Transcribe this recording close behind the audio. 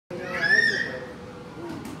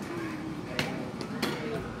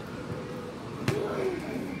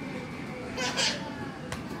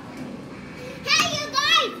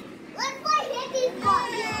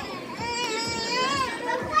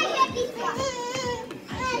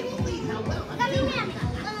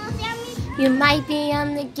You might be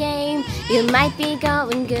on the game, you might be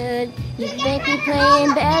going good. You may be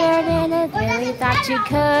playing better than I really thought you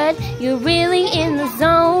could. You're really in the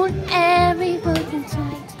zone, every word is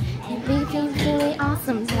right. Everything's really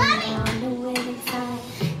awesome, then you're on the winning side.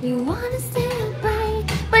 You wanna celebrate,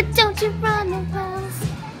 but don't you run the bus.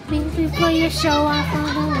 Before you show off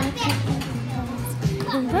all the work you put.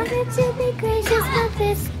 I'm ready to be gracious, but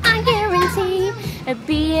this I guarantee.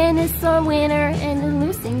 Being a sore winner and the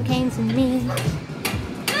losing came to me.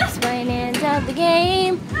 That's when it ends up the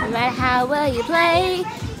game. No matter how well you play,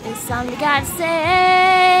 there's something you gotta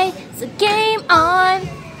say. So game on,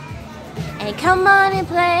 and come on and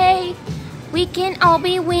play. We can all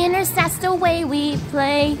be winners, that's the way we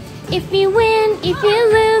play. If you win, if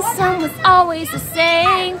you lose, someone's always the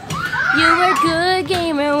same. You're a good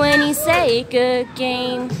gamer when you say good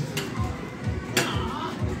game.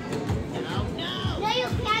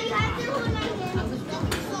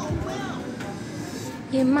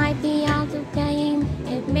 You might be out of game,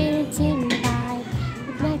 admit it in pride.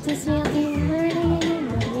 You practice feeling learning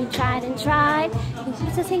and you tried and tried. You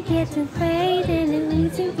just doesn't get to fade and it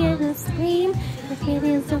leaves you get to scream. You're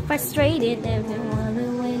feeling so frustrated, everyone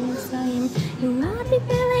will win the same. You might be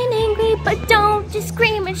feeling angry, but don't just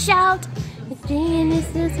scream and shout. If being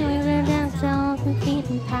is this way, we're down, don't compete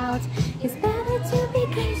and pout. It's better to be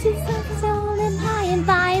gracious of soul and high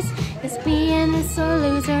advice. Cause being a sore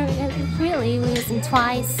loser is really losing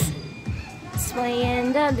twice. It's the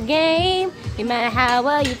end of the game, no matter how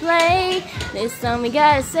well you play. There's something we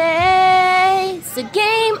gotta say. So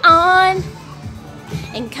game on,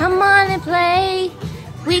 and come on and play.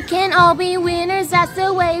 We can all be winners, that's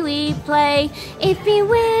the way we play. If you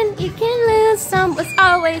win, you can lose, someone's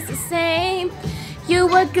always the same. You're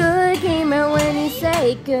a good gamer when you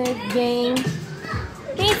say good game.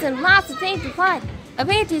 Games and lots of things for fun.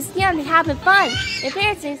 Appearances here to having fun.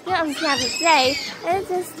 Appearances here to having today. It's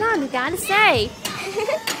just something you gotta say.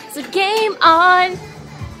 So game on,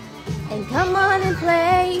 and come on and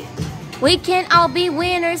play. We can all be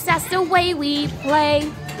winners, that's the way we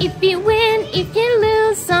play. If you win, if you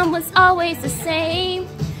lose, someone's always the same.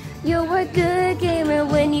 You're a good gamer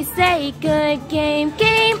when you say good game.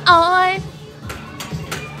 Game on.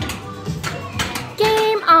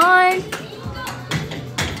 Game on.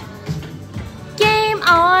 Game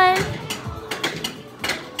on.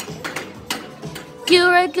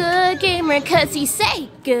 You're a good gamer cause you say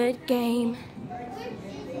good game.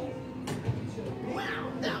 Wow,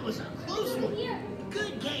 that was a close one.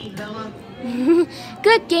 Good game, Bella.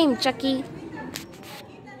 Good game, Chucky.